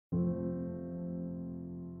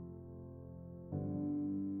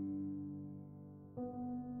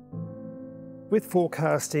With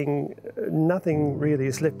forecasting, nothing really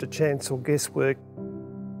is left to chance or guesswork.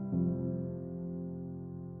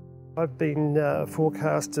 I've been a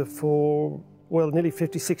forecaster for, well, nearly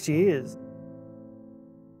 56 years.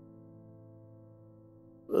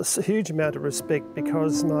 There's a huge amount of respect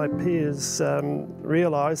because my peers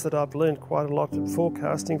realise that I've learned quite a lot of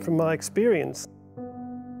forecasting from my experience.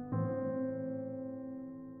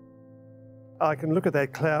 I can look at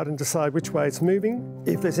that cloud and decide which way it's moving,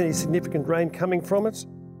 if there's any significant rain coming from it.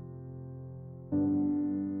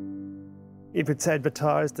 If it's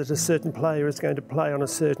advertised that a certain player is going to play on a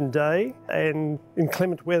certain day and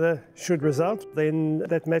inclement weather should result, then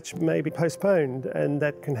that match may be postponed, and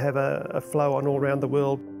that can have a flow on all around the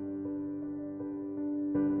world.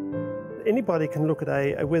 Anybody can look at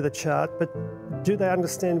a weather chart, but do they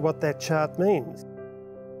understand what that chart means?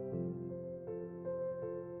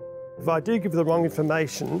 If I do give the wrong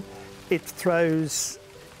information, it throws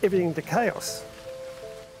everything into chaos.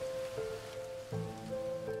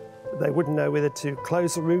 They wouldn't know whether to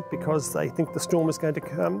close the route because they think the storm is going to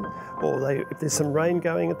come, or if there's some rain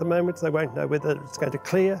going at the moment, they won't know whether it's going to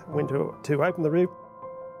clear, when to open the route.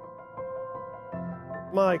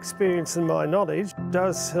 My experience and my knowledge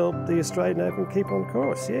does help the Australian Open keep on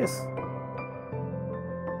course, yes.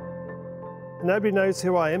 Nobody knows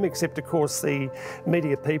who I am except, of course, the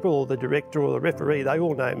media people or the director or the referee. They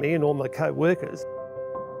all know me and all my co-workers.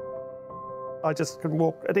 I just can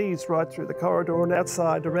walk at ease right through the corridor and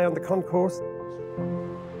outside around the concourse.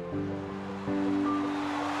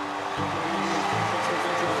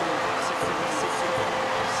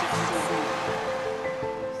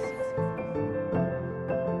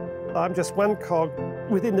 I'm just one cog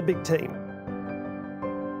within the big team.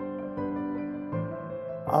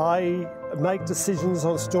 I make decisions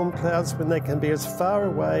on storm clouds when they can be as far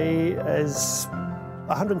away as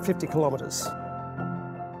 150 kilometres.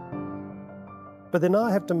 But then I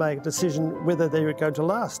have to make a decision whether they're going to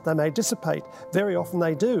last. They may dissipate. Very often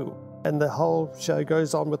they do. And the whole show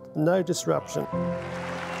goes on with no disruption.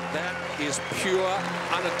 That is pure,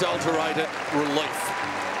 unadulterated relief.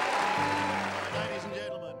 Ladies and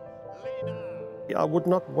gentlemen, leader. I would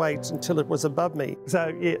not wait until it was above me.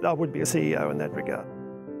 So, yeah, I would be a CEO in that regard.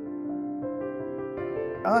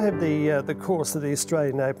 I have the course of the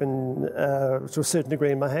Australian Open to a certain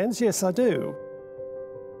degree in my hands. Yes, I do.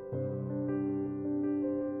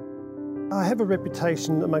 I have a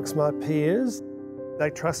reputation amongst my peers.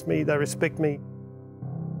 They trust me, they respect me.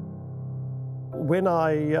 When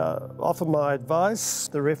I offer my advice,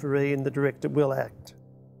 the referee and the director will act.